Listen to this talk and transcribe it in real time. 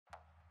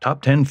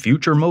Top 10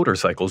 future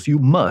motorcycles you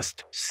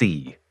must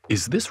see.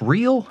 Is this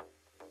real?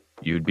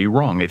 You'd be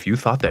wrong if you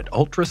thought that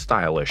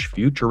ultra-stylish,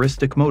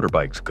 futuristic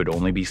motorbikes could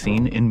only be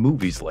seen in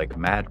movies like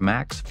Mad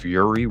Max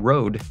Fury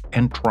Road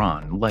and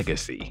Tron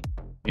Legacy.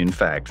 In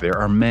fact, there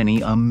are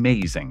many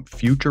amazing,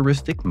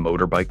 futuristic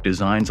motorbike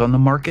designs on the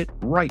market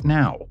right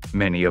now,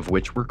 many of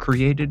which were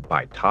created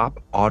by top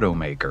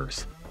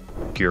automakers.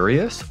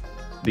 Curious?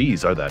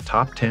 These are the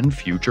top 10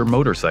 future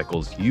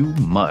motorcycles you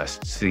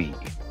must see.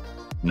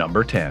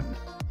 Number 10.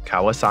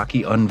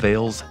 Kawasaki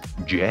unveils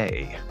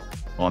J.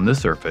 On the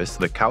surface,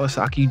 the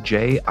Kawasaki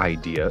J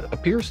idea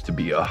appears to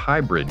be a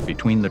hybrid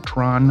between the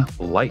Tron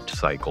light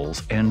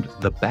cycles and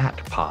the Bat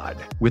Pod,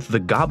 with the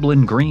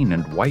goblin green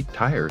and white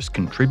tires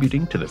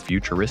contributing to the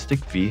futuristic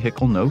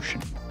vehicle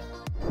notion.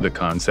 The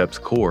concept's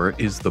core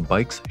is the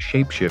bike's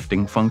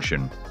shape-shifting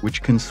function,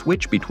 which can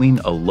switch between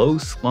a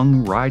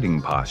low-slung riding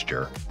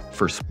posture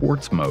for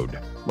sports mode,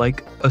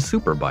 like a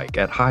superbike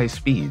at high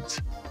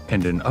speeds,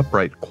 and an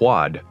upright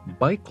quad,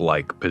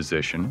 bike-like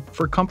position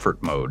for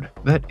comfort mode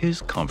that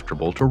is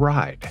comfortable to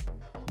ride.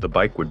 The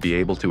bike would be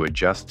able to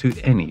adjust to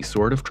any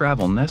sort of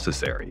travel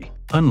necessary.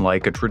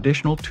 Unlike a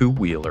traditional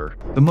two-wheeler,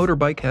 the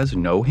motorbike has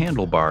no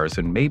handlebars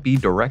and may be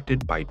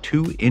directed by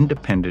two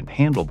independent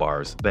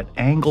handlebars that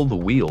angle the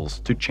wheels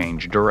to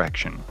change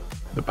direction.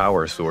 The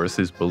power source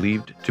is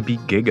believed to be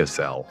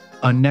Gigacell,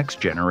 a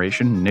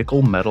next-generation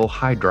nickel-metal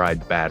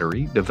hydride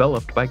battery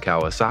developed by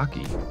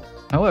Kawasaki.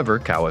 However,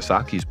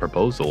 Kawasaki's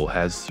proposal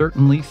has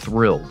certainly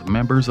thrilled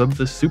members of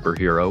the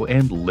superhero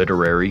and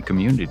literary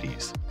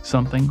communities,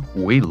 something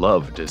we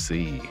love to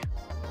see.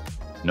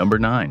 Number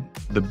 9.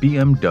 The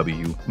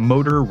BMW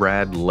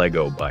Motorrad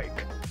LEGO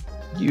bike.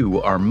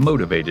 You are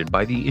motivated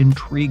by the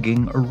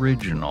intriguing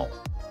original.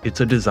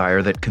 It's a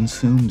desire that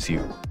consumes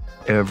you.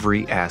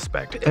 Every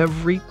aspect,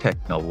 every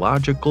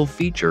technological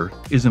feature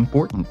is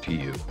important to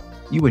you.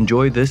 You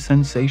enjoy this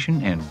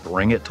sensation and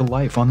bring it to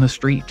life on the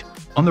street,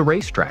 on the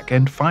racetrack,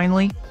 and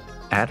finally,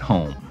 at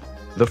home.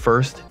 The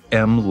first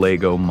M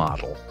LEGO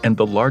model, and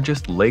the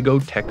largest LEGO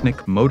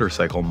Technic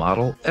motorcycle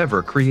model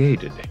ever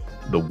created.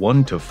 The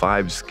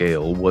 1:5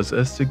 scale was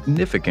a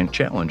significant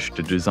challenge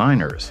to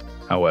designers.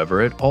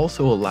 However, it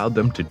also allowed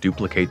them to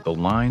duplicate the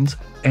lines,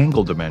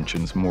 angle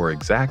dimensions more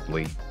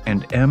exactly,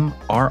 and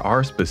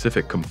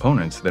MRR-specific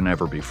components than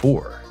ever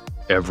before.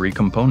 Every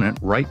component,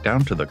 right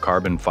down to the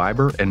carbon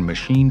fiber and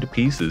machined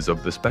pieces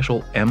of the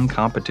special M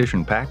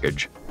competition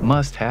package,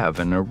 must have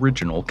an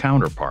original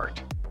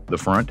counterpart. The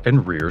front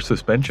and rear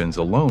suspensions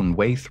alone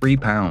weigh 3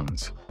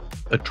 pounds.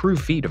 A true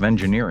feat of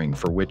engineering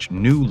for which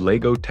new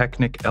LEGO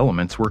Technic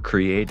elements were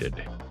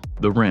created.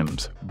 The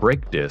rims,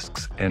 brake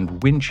discs,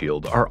 and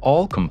windshield are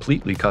all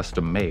completely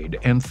custom-made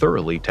and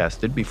thoroughly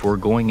tested before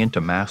going into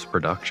mass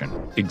production,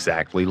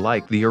 exactly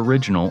like the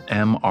original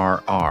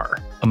MRR,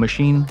 a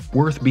machine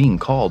worth being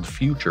called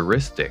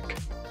futuristic.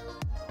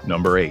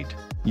 Number 8.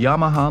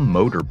 Yamaha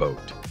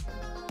Motorboat.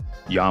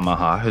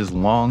 Yamaha has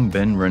long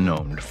been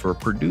renowned for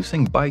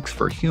producing bikes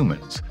for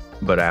humans,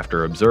 but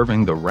after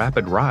observing the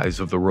rapid rise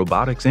of the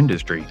robotics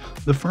industry,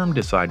 the firm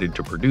decided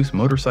to produce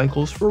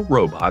motorcycles for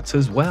robots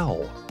as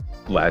well.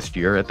 Last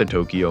year at the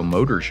Tokyo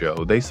Motor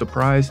Show, they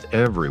surprised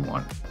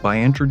everyone by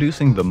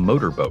introducing the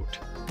Motorboat,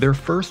 their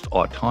first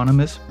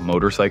autonomous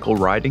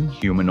motorcycle-riding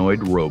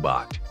humanoid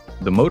robot.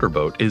 The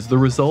Motorboat is the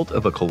result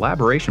of a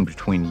collaboration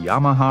between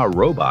Yamaha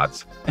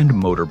robots and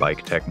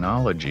motorbike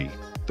technology.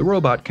 The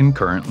robot can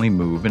currently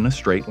move in a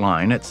straight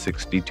line at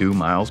 62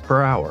 miles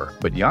per hour,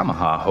 but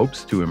Yamaha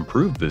hopes to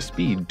improve the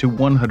speed to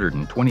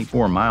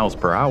 124 miles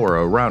per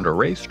hour around a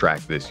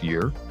racetrack this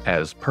year,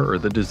 as per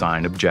the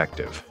design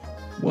objective.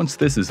 Once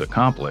this is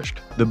accomplished,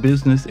 the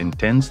business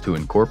intends to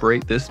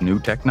incorporate this new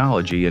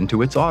technology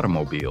into its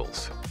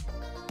automobiles.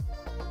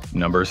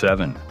 Number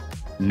 7.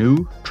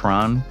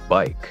 NeuTron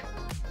Bike.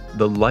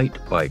 The light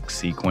bike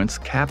sequence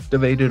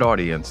captivated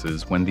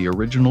audiences when the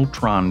original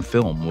Tron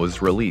film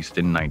was released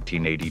in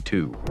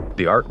 1982.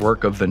 The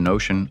artwork of the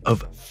notion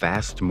of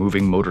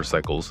fast-moving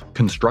motorcycles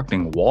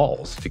constructing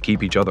walls to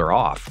keep each other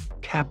off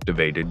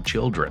captivated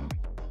children.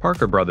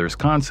 Parker Brothers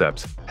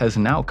Concepts has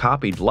now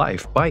copied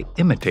life by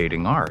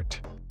imitating art.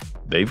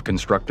 They've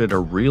constructed a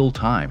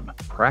real-time,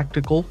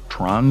 practical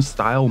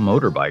Tron-style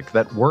motorbike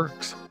that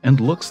works and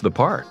looks the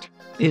part.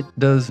 It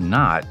does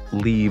not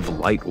leave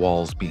light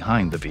walls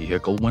behind the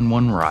vehicle when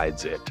one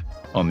rides it.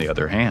 On the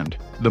other hand,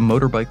 the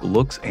motorbike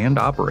looks and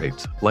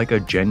operates like a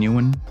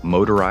genuine,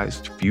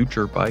 motorized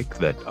future bike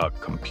that a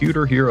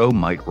computer hero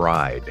might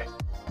ride.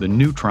 The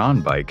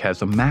NeuTron Bike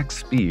has a max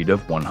speed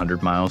of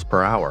 100 miles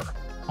per hour.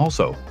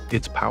 Also,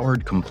 it's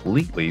powered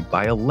completely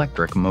by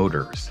electric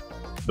motors.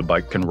 The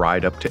bike can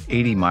ride up to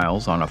 80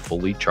 miles on a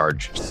fully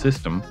charged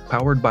system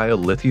powered by a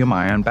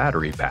lithium-ion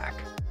battery pack.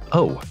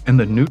 Oh, and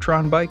the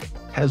NeuTron Bike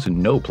has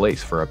no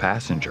place for a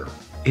passenger.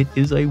 It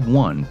is a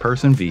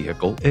one-person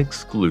vehicle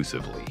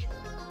exclusively.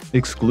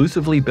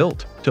 Exclusively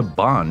built to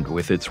bond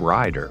with its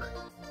rider.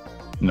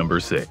 Number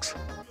 6.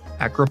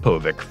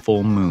 Akrapovic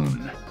Full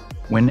Moon.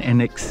 When an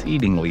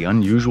exceedingly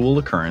unusual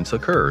occurrence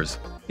occurs,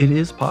 it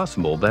is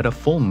possible that a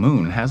full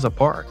moon has a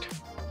part.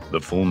 The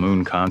Full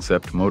Moon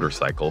concept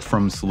motorcycle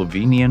from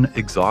Slovenian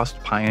exhaust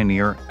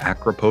pioneer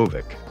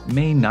Akrapovic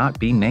may not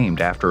be named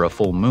after a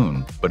full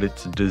moon, but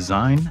its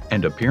design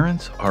and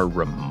appearance are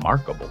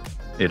remarkable.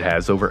 It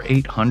has over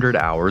 800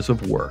 hours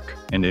of work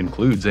and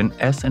includes an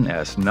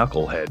S&S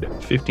knucklehead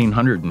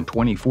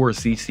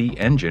 1524cc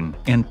engine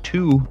and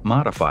 2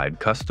 modified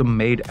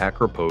custom-made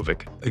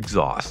Akrapovic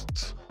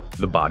exhausts.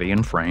 The body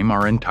and frame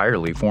are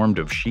entirely formed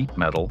of sheet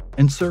metal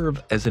and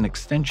serve as an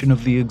extension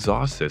of the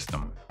exhaust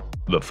system.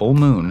 The Full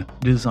Moon,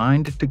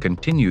 designed to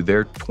continue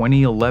their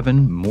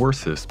 2011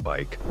 Morsis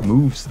bike,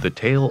 moves the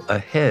tail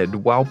ahead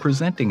while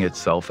presenting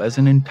itself as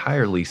an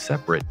entirely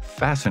separate,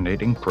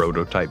 fascinating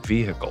prototype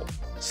vehicle.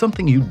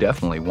 Something you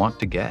definitely want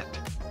to get.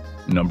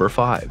 Number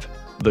 5.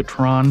 The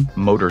Tron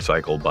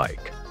motorcycle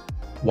bike.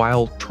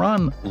 While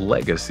Tron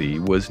Legacy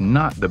was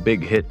not the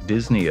big hit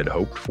Disney had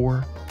hoped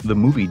for, the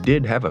movie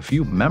did have a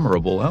few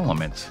memorable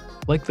elements,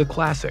 like the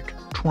classic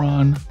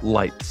Tron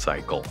Light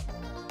Cycle.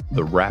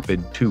 The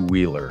rapid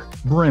two-wheeler,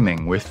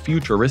 brimming with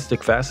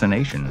futuristic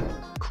fascination,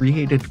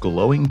 created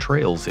glowing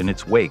trails in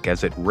its wake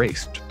as it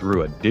raced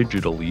through a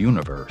digital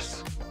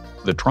universe.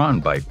 The Tron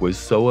bike was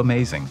so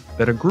amazing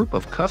that a group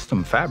of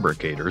custom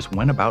fabricators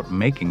went about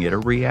making it a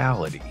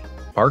reality.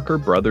 Parker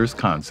Brothers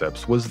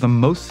Concepts was the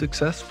most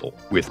successful,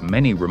 with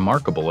many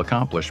remarkable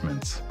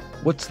accomplishments.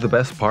 What's the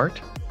best part?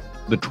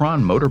 The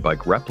Tron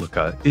motorbike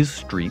replica is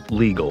street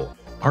legal.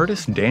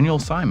 Artist Daniel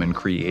Simon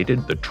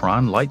created the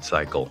Tron Light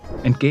Cycle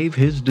and gave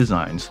his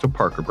designs to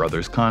Parker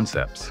Brothers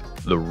Concepts.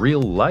 The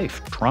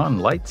real-life Tron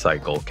Light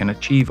Cycle can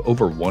achieve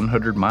over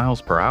 100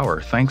 miles per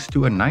hour thanks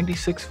to a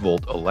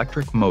 96-volt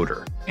electric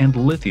motor and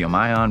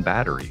lithium-ion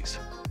batteries.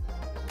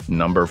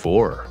 Number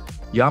 4.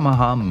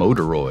 Yamaha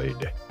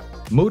Motoroid.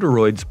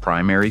 Motoroid's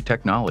primary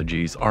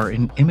technologies are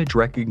an image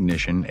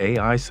recognition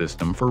AI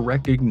system for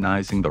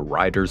recognizing the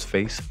rider's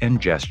face and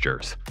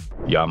gestures,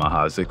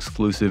 Yamaha's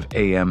exclusive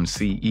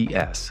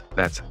AMCES,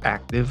 that's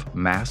Active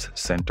Mass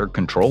Center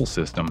Control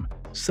System,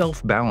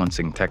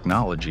 self-balancing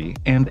technology,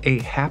 and a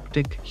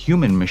haptic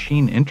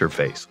human-machine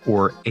interface,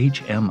 or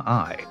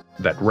HMI,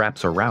 that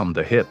wraps around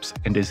the hips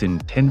and is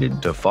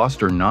intended to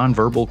foster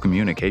nonverbal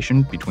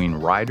communication between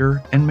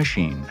rider and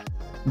machine.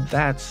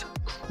 That's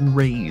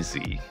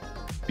crazy.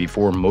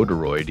 Before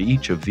Motoroid,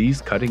 each of these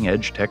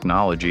cutting-edge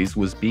technologies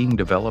was being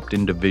developed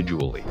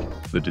individually.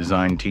 The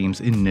design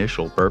team's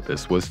initial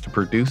purpose was to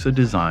produce a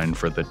design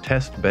for the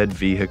test-bed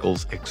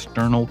vehicle's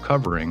external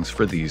coverings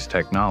for these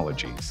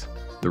technologies.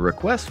 The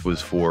request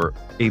was for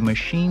a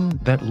machine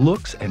that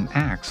looks and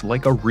acts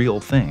like a real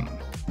thing.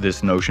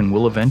 This notion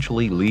will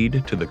eventually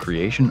lead to the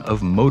creation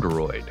of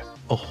Motoroid,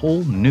 a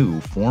whole new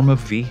form of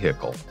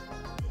vehicle.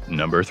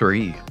 Number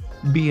 3.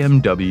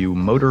 BMW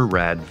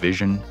Motorrad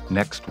Vision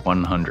Next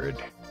 100.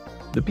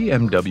 The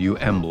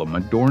BMW emblem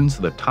adorns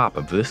the top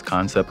of this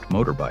concept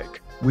motorbike,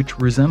 which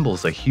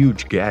resembles a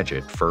huge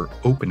gadget for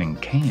opening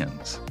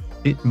cans.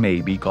 It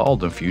may be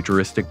called a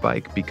futuristic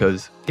bike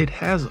because it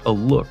has a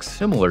look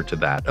similar to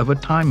that of a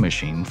time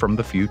machine from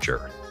the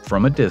future.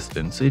 From a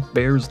distance, it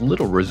bears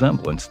little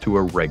resemblance to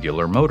a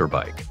regular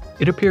motorbike.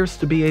 It appears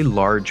to be a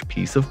large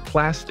piece of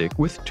plastic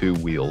with 2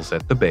 wheels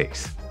at the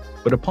base.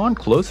 But upon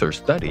closer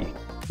study,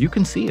 you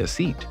can see a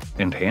seat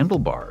and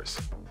handlebars.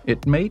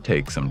 It may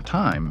take some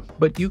time,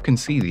 but you can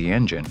see the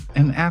engine,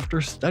 and after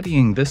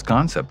studying this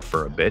concept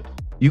for a bit,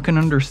 you can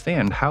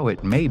understand how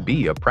it may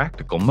be a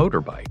practical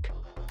motorbike.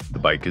 The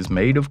bike is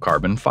made of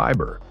carbon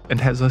fiber and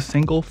has a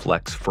single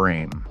flex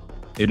frame.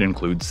 It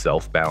includes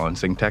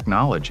self-balancing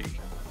technology.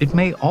 It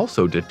may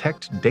also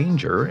detect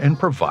danger and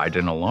provide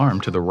an alarm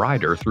to the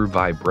rider through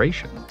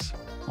vibrations.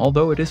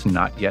 Although it is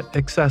not yet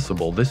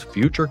accessible, this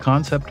future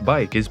concept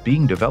bike is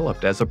being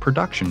developed as a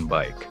production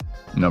bike.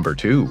 Number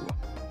 2.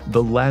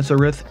 The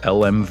Lazareth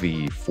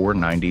LMV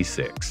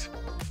 496.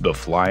 The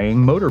flying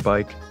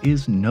motorbike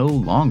is no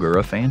longer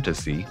a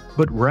fantasy,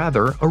 but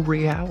rather a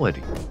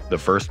reality. The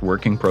first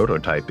working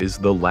prototype is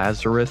the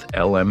Lazareth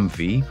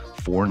LMV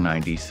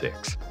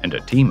 496, and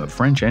a team of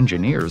French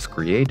engineers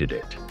created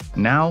it.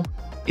 Now,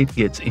 it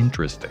gets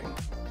interesting.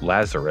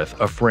 Lazareth,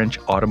 a French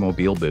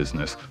automobile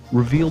business,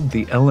 revealed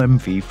the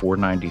LMV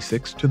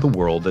 496 to the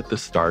world at the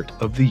start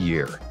of the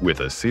year,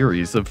 with a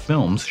series of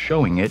films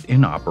showing it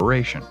in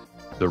operation.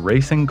 The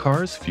racing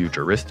car's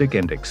futuristic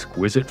and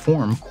exquisite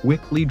form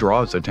quickly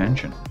draws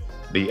attention.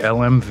 The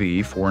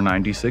LMV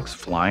 496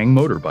 flying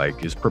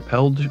motorbike is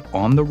propelled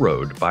on the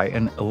road by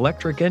an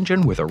electric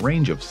engine with a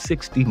range of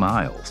 60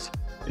 miles.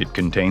 It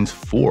contains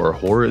 4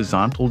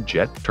 horizontal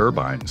jet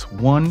turbines,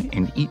 1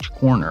 in each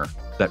corner,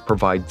 that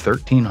provide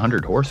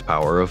 1,300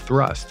 horsepower of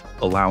thrust,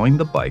 allowing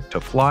the bike to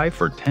fly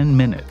for 10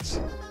 minutes.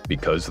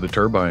 Because the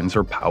turbines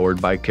are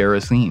powered by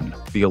kerosene,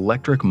 the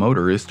electric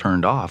motor is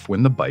turned off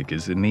when the bike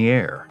is in the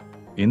air.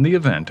 In the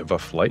event of a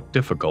flight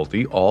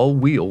difficulty, all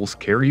wheels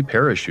carry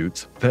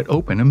parachutes that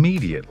open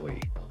immediately.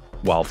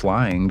 While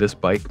flying, this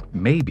bike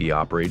may be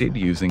operated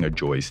using a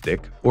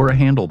joystick or a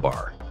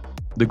handlebar.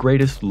 The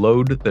greatest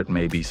load that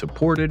may be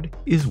supported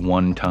is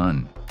 1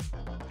 ton.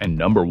 And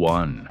number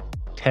 1.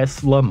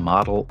 Tesla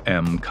Model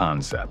M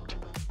concept.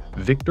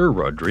 Victor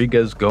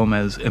Rodriguez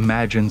Gomez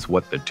imagines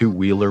what the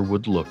two-wheeler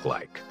would look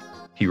like.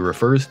 He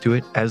refers to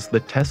it as the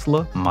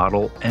Tesla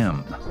Model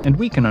M, and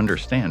we can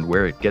understand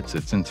where it gets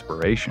its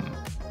inspiration.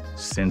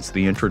 Since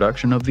the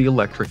introduction of the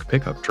electric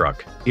pickup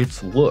truck,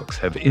 its looks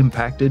have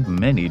impacted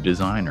many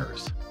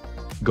designers.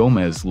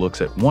 Gomez looks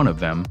at one of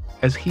them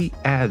as he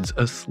adds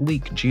a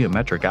sleek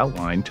geometric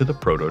outline to the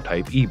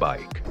prototype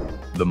e-bike.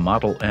 The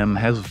Model M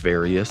has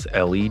various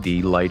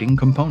LED lighting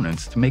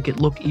components to make it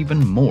look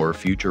even more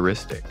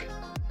futuristic.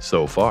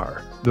 So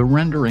far, the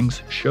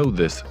renderings show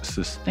this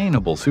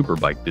sustainable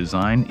superbike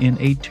design in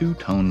a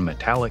two-tone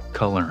metallic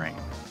coloring.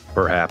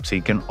 Perhaps he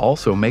can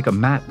also make a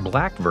matte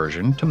black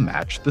version to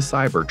match the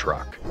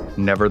Cybertruck.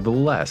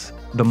 Nevertheless,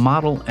 the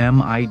Model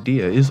M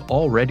idea is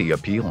already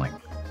appealing.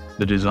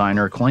 The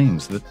designer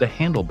claims that the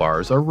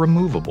handlebars are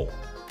removable.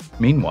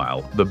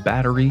 Meanwhile, the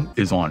battery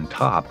is on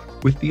top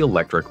with the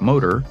electric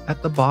motor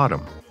at the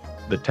bottom.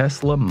 The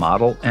Tesla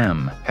Model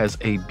M has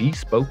a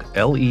bespoke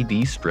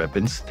LED strip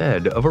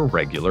instead of a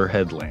regular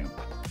headlamp.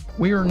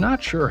 We are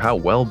not sure how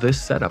well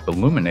this setup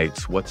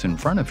illuminates what's in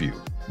front of you,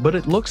 but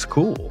it looks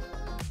cool.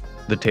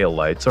 The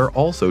taillights are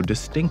also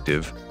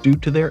distinctive due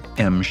to their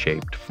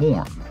M-shaped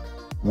form.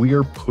 We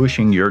are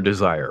pushing your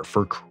desire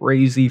for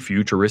crazy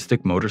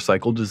futuristic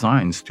motorcycle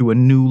designs to a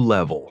new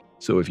level.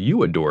 So if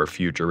you adore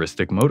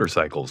futuristic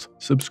motorcycles,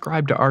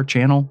 subscribe to our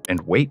channel and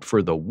wait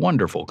for the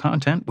wonderful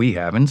content we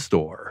have in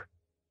store.